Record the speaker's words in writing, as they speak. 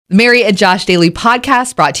Mary and Josh Daily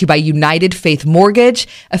podcast brought to you by United Faith Mortgage,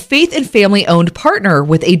 a faith and family-owned partner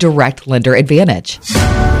with a direct lender advantage.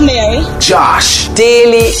 Mary. Josh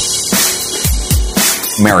Daily.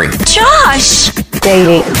 Mary. Josh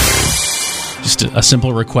Daily. Just a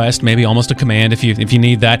simple request, maybe almost a command if you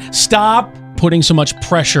need that. Stop putting so much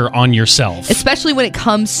pressure on yourself. Especially when it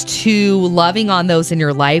comes to loving on those in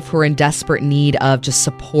your life who are in desperate need of just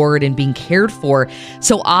support and being cared for.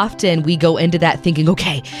 So often we go into that thinking,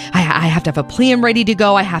 okay, I have to have a plan ready to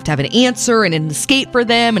go. I have to have an answer and an escape for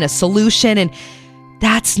them and a solution. And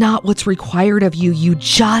that's not what's required of you. You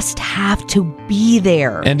just have to be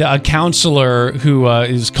there. And a counselor who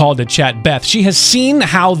is called to chat, Beth, she has seen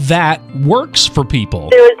how that works for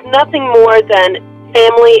people. There is nothing more than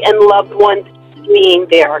family and loved ones being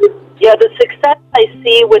there. Yeah, the success I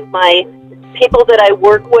see with my people that I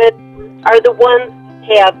work with are the ones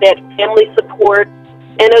who have that family support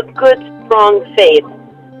and a good, strong faith.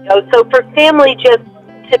 You know, so for family just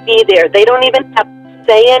to be there, they don't even have to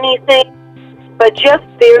say anything, but just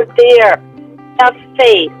they're there. Have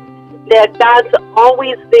faith that God's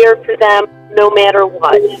always there for them no matter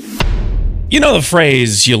what. You know the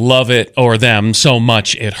phrase, you love it or them so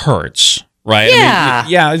much it hurts. Right? Yeah.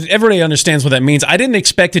 I mean, everybody understands what that means. I didn't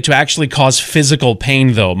expect it to actually cause physical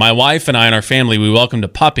pain, though. My wife and I and our family, we welcomed a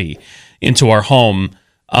puppy into our home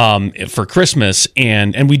for Christmas,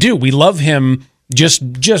 and we do. We love him just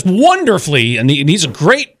wonderfully, and he's a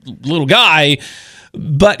great little guy,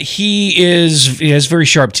 but he has very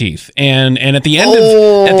sharp teeth, and at the end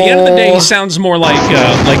of the day, he sounds more like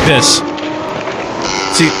this.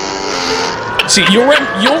 See,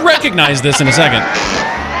 you'll recognize this in a second.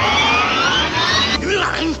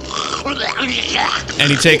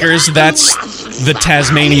 Any takers? That's the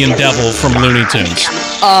Tasmanian Devil from Looney Tunes.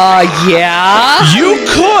 Yeah? You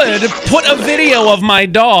could put a video of my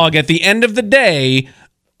dog at the end of the day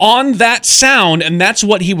on that sound, and that's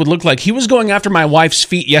what he would look like. He was going after my wife's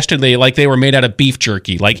feet yesterday like they were made out of beef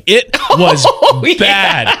jerky. Like, it was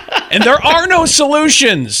bad. Yeah. And there are no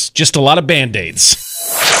solutions, just a lot of Band-Aids.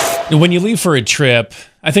 When you leave for a trip,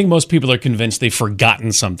 I think most people are convinced they've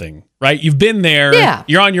forgotten something, right? You've been there. Yeah.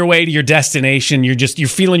 You're on your way to your destination. You're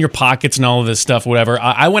feeling your pockets and all of this stuff, whatever.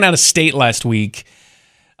 I went out of state last week.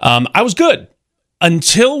 I was good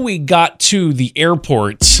until we got to the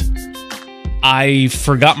airport. I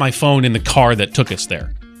forgot my phone in the car that took us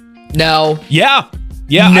there. No. Yeah.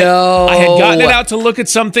 No. I had gotten it out to look at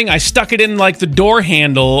something. I stuck it in like the door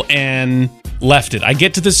handle and left it. I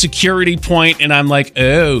get to the security point and I'm like,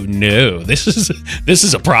 oh no, this is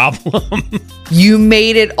a problem. You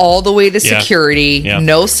made it all the way to security. Yeah.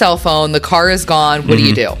 No cell phone. The car is gone. What do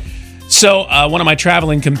you do? So one of my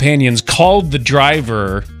traveling companions called the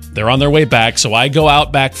driver. They're on their way back, so I go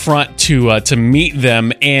out back front to meet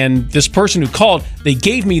them, and this person who called, they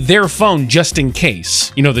gave me their phone just in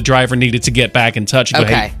case. You know, the driver needed to get back in touch and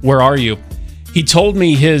go, hey, where are you? He told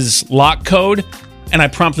me his lock code, and I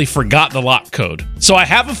promptly forgot the lock code. So I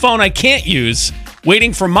have a phone I can't use,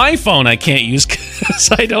 waiting for my phone I can't use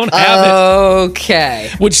because I don't have it. Okay.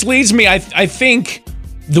 Which leads me, I think,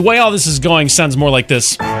 the way all this is going sounds more like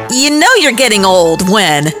this. You know you're getting old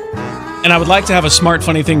when... And I would like to have a smart,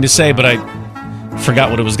 funny thing to say, but I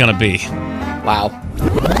forgot what it was going to be. Wow.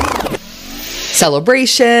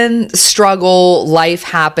 Celebration, struggle, life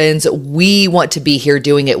happens. We want to be here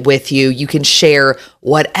doing it with you. You can share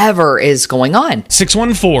whatever is going on.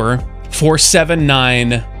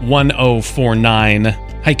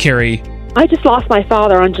 614-479-1049. Hi, Carrie. I just lost my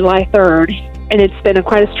father on July 3rd, and it's been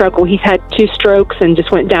quite a struggle. He's had 2 strokes and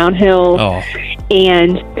just went downhill. Oh.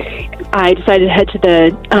 And I decided to head to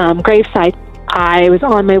the gravesite. I was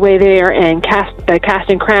on my way there, and the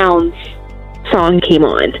Casting Crowns song came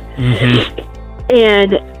on. Mm-hmm.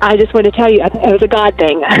 And I just want to tell you, it was a God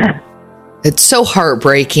thing. It's so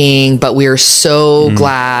heartbreaking, but we are so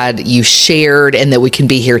glad you shared and that we can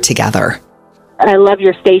be here together. I love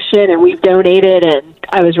your station, and we've donated, and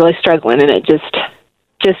I was really struggling, and it just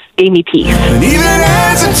gave me peace. And even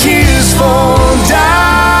as the tears fall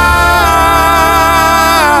down,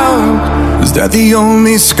 is that the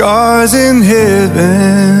only scars in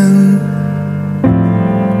heaven?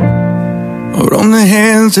 Or on the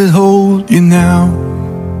hands that hold you now?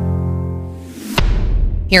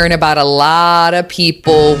 Hearing about a lot of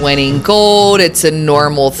people winning gold. It's a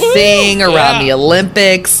normal thing around the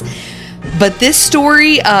Olympics. But this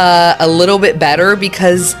story, a little bit better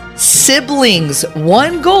because siblings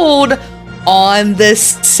won gold on the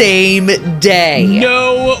same day.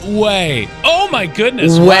 No way. Oh my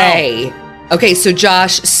goodness. Way. Wow. Okay, so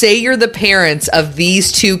Josh, say you're the parents of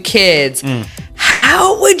these 2 kids.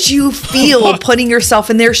 How would you feel putting yourself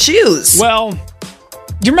in their shoes? Well,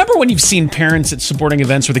 Do you remember when you've seen parents at sporting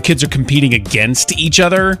events where the kids are competing against each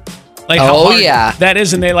other? Like how Oh, hard yeah. that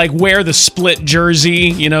is, and they like wear the split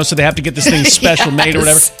jersey, so they have to get this thing special made or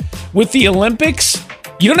whatever. With the Olympics,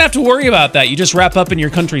 you don't have to worry about that. You just wrap up in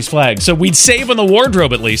your country's flag. So we'd save on the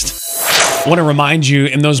wardrobe at least. I want to remind you,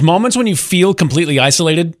 in those moments when you feel completely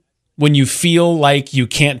isolated, when you feel like you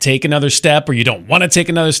can't take another step or you don't want to take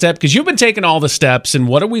another step, because you've been taking all the steps, and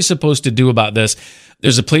what are we supposed to do about this?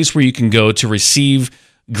 There's a place where you can go to receive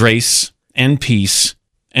grace and peace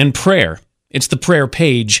and prayer. It's the prayer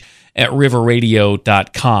page at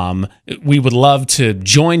riverradio.com. We would love to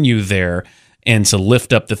join you there and to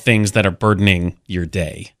lift up the things that are burdening your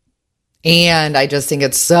day. And I just think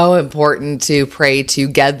it's so important to pray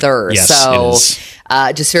together. Yes, so it is.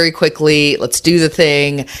 Just very quickly, let's do the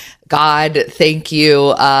thing. God, thank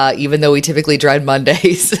you, even though we typically dread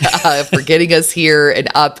Mondays, for getting us here and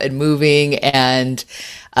up and moving. And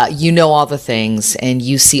you know all the things and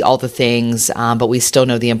you see all the things, but we still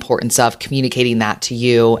know the importance of communicating that to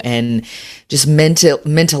you, and just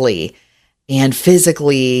mentally and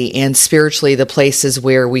physically and spiritually, the places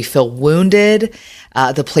where we feel wounded,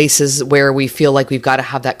 the places where we feel like we've got to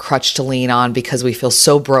have that crutch to lean on because we feel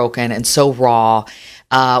so broken and so raw.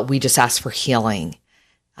 We just ask for healing.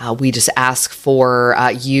 We just ask for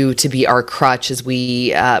you to be our crutch as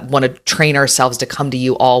we want to train ourselves to come to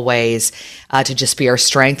you always, to just be our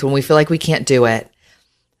strength when we feel like we can't do it.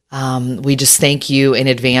 We just thank you in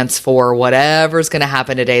advance for whatever's going to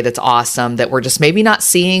happen today that's awesome, that we're just maybe not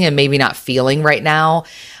seeing and maybe not feeling right now,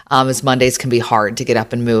 as Mondays can be hard to get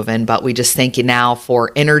up and moving. But we just thank you now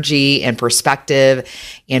for energy and perspective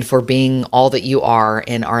and for being all that you are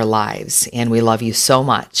in our lives. And we love you so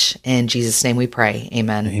much. In Jesus' name we pray.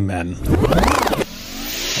 Amen. Amen.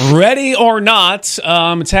 Ready or not,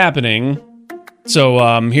 it's happening.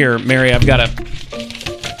 So here, Mary, I've got to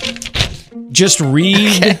just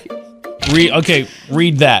read.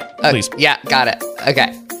 Read that, please. Yeah, got it.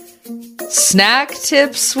 Okay. Snack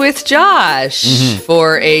tips with Josh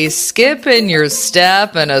for a skip in your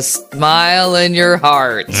step and a smile in your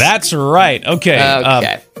heart. That's right.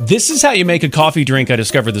 Okay. This is how you make a coffee drink I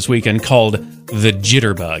discovered this weekend called the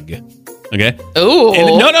Jitterbug. Okay? Ooh.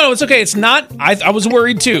 And no, it's okay. It's not, I was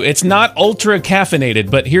worried too. It's not ultra caffeinated,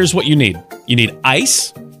 but here's what you need. You need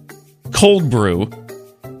ice, cold brew,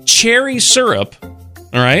 cherry syrup, all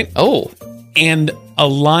right? Oh. And a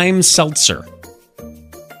lime seltzer.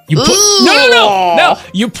 You put no.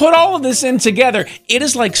 You put all of this in together. It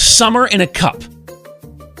is like summer in a cup.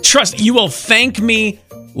 Trust, you will thank me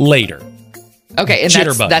later. Okay, and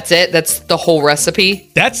Jitterbug. that's it. That's the whole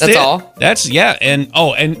recipe. That's it. all. That's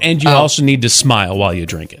and you also need to smile while you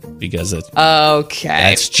drink it because it's okay.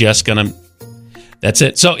 That's just gonna. That's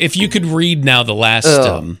it. So if you could read now the last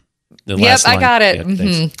last line. I got it. Yeah,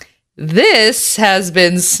 thanks. This has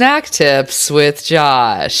been Snack Tips with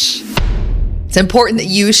Josh. It's important that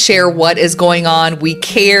you share what is going on. We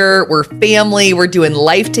care. We're family. We're doing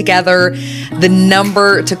life together. The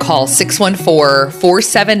number to call,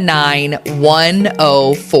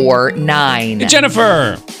 614-479-1049. Hey,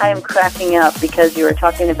 Jennifer. I am cracking up because you were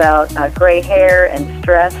talking about gray hair and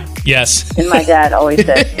stress. Yes. And my dad always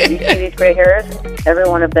said, you see these gray hairs? Every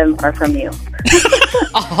one of them are from you.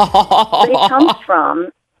 But he comes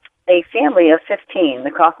from a family of 15,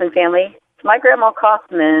 the Kaufman family. My grandma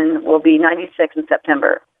Kaufman will be 96 in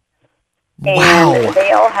September. And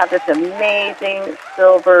they all have this amazing,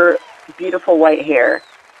 silver, beautiful white hair.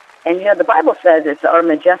 And, the Bible says it's our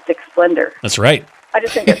majestic splendor. That's right. I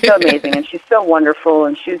just think it's so amazing. And she's so wonderful.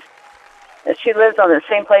 And she lives on the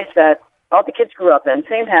same place that all the kids grew up in,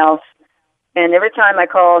 same house. And every time I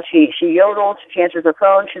call, she yodels, she answers her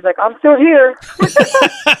phone. She's like, I'm still here.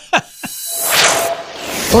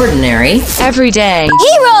 Ordinary. Everyday.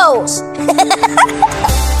 Heroes!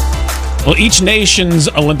 Well, each nation's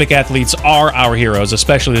Olympic athletes are our heroes,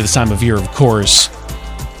 especially this time of year, of course.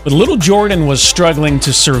 But little Jordan was struggling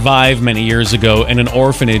to survive many years ago in an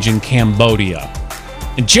orphanage in Cambodia.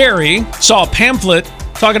 And Jerry saw a pamphlet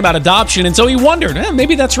talking about adoption, and so he wondered,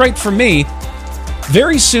 maybe that's right for me.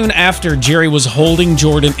 Very soon after, Jerry was holding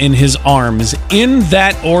Jordan in his arms in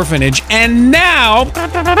that orphanage, and now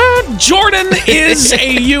Jordan is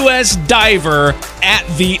a U.S. diver at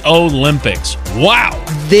the Olympics. Wow.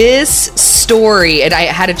 This story, and I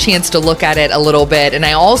had a chance to look at it a little bit, and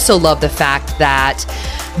I also love the fact that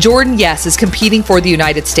Jordan, yes, is competing for the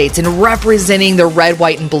United States and representing the red,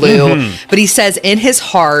 white, and blue. But he says in his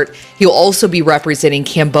heart, he'll also be representing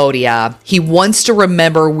Cambodia. He wants to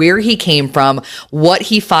remember where he came from, what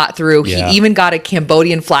he fought through. Yeah. He even got a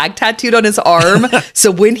Cambodian flag tattooed on his arm.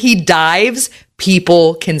 So when he dives,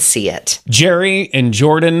 people can see it. Jerry and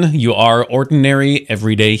Jordan, you are ordinary,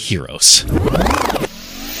 everyday heroes.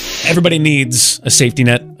 Everybody needs a safety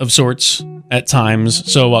net of sorts at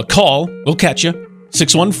times. So call, we'll catch you.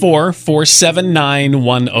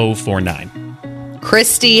 614-479-1049.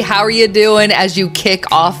 Christy, how are you doing as you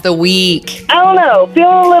kick off the week? I don't know.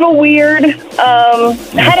 Feeling a little weird. I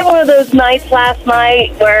had one of those nights last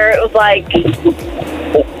night where it was like, I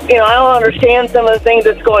don't understand some of the things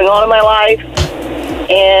that's going on in my life.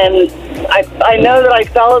 And I know that I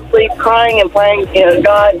fell asleep crying and praying,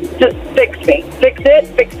 God, just fix me. Fix it,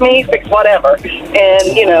 fix me, fix whatever.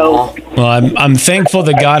 And, Well, I'm thankful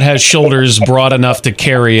that God has shoulders broad enough to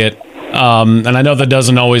carry it. And I know that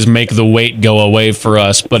doesn't always make the weight go away for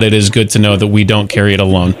us, but it is good to know that we don't carry it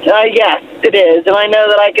alone. Yes, it is. And I know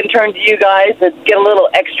that I can turn to you guys and get a little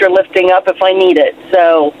extra lifting up if I need it.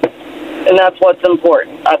 So, and that's what's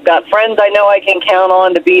important. I've got friends I know I can count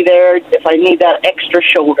on to be there if I need that extra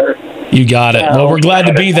shoulder. You got it. Well, we're glad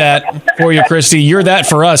to be that for you, Christy. You're that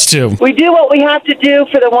for us, too. We do what we have to do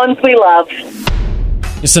for the ones we love.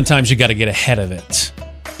 Sometimes you got to get ahead of it.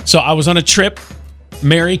 So I was on a trip.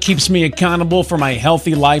 Mary keeps me accountable for my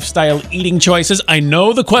healthy lifestyle eating choices. I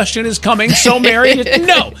know the question is coming, so Mary,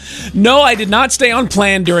 no, I did not stay on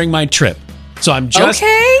plan during my trip. So I'm just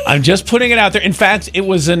putting it out there. In fact, it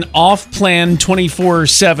was an off-plan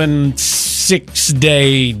 24/7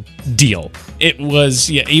 6-day deal. It was,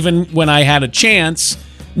 even when I had a chance,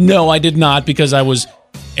 no, I did not, because I was,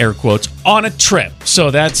 air quotes, on a trip.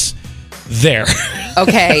 So that's there.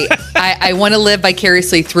 Okay, I want to live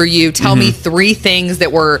vicariously through you. Tell me 3 things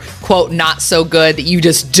that were, quote, not so good that you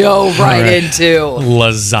just dove right into.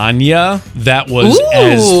 Lasagna, that was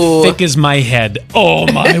as thick as my head. Oh,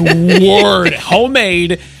 my word.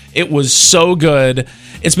 Homemade. It was so good.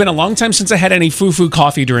 It's been a long time since I had any foo-foo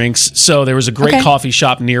coffee drinks, so there was a great coffee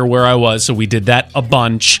shop near where I was, so we did that a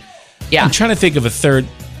bunch. Yeah. I'm trying to think of a third.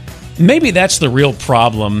 Maybe that's the real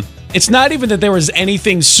problem. It's not even that there was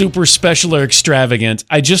anything super special or extravagant.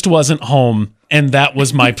 I just wasn't home, and that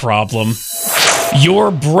was my problem. You're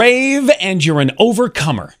brave and you're an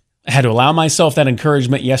overcomer. I had to allow myself that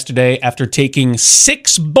encouragement yesterday after taking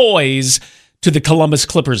 6 boys to the Columbus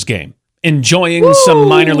Clippers game, enjoying some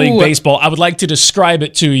minor league baseball. I would like to describe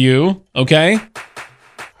it to you, okay?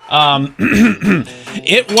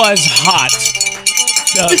 It was hot.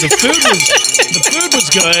 The food was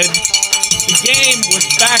good. The game was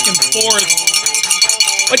back and forth.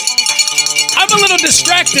 But I'm a little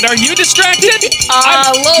distracted. Are you distracted?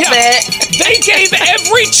 A little bit. They gave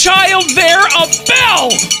every child there a bell.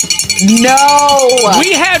 No.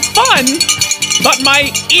 We had fun, but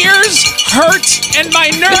my ears hurt and my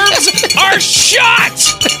nerves are shot.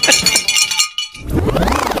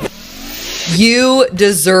 You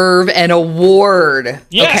deserve an award.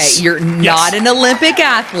 Yes. Okay, you're not an Olympic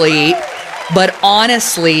athlete, but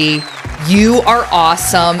honestly, you are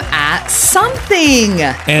awesome at something.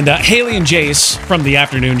 And Haley and Jace from the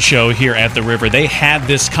afternoon show here at the River, they had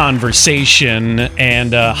this conversation,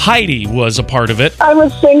 and Heidi was a part of it. I'm a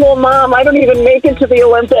single mom. I don't even make it to the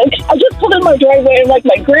Olympics. I just pulled in my driveway and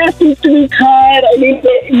my grass needs to be cut. I need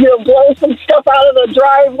to blow some stuff out of the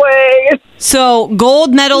driveway. So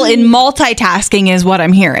gold medal in multitasking is what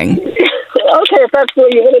I'm hearing. Okay, if that's where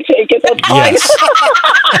you want to take it, that's fine.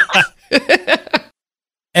 Yes.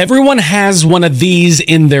 Everyone has one of these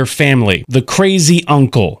in their family, the crazy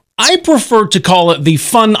uncle. I prefer to call it the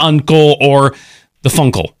fun uncle or the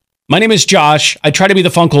funkle. My name is Josh. I try to be the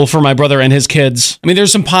funkle for my brother and his kids. I mean,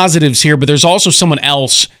 there's some positives here, but there's also someone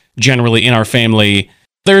else generally in our family.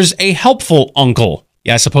 There's a helpful uncle.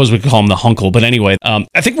 Yeah, I suppose we could call him the hunkle, but anyway,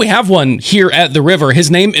 I think we have one here at the River. His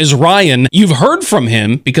name is Ryan. You've heard from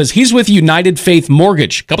him because he's with United Faith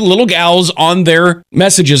Mortgage. A couple of little gals on their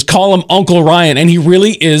messages call him Uncle Ryan, and he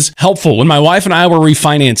really is helpful. When my wife and I were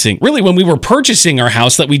refinancing, really when we were purchasing our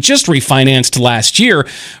house that we just refinanced last year,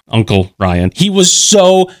 Uncle Ryan, he was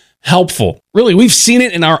so helpful. Really, we've seen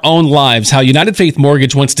it in our own lives how United Faith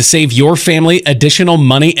Mortgage wants to save your family additional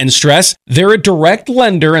money and stress. They're a direct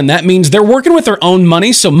lender, and that means they're working with their own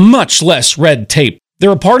money, so much less red tape.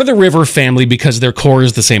 They're a part of the River family because their core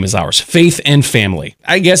is the same as ours, faith and family.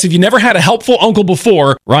 I guess if you never had a helpful uncle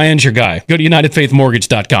before, Ryan's your guy. Go to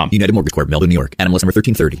UnitedFaithMortgage.com. United Mortgage Corp, Melville, New York. NMLS number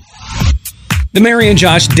 1330. The Mary and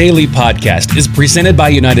Josh Daily Podcast is presented by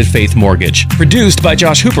United Faith Mortgage, produced by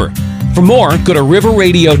Josh Hooper. For more, go to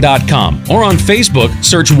riverradio.com or on Facebook,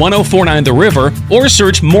 search 1049 The River or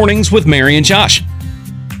search Mornings with Mary and Josh.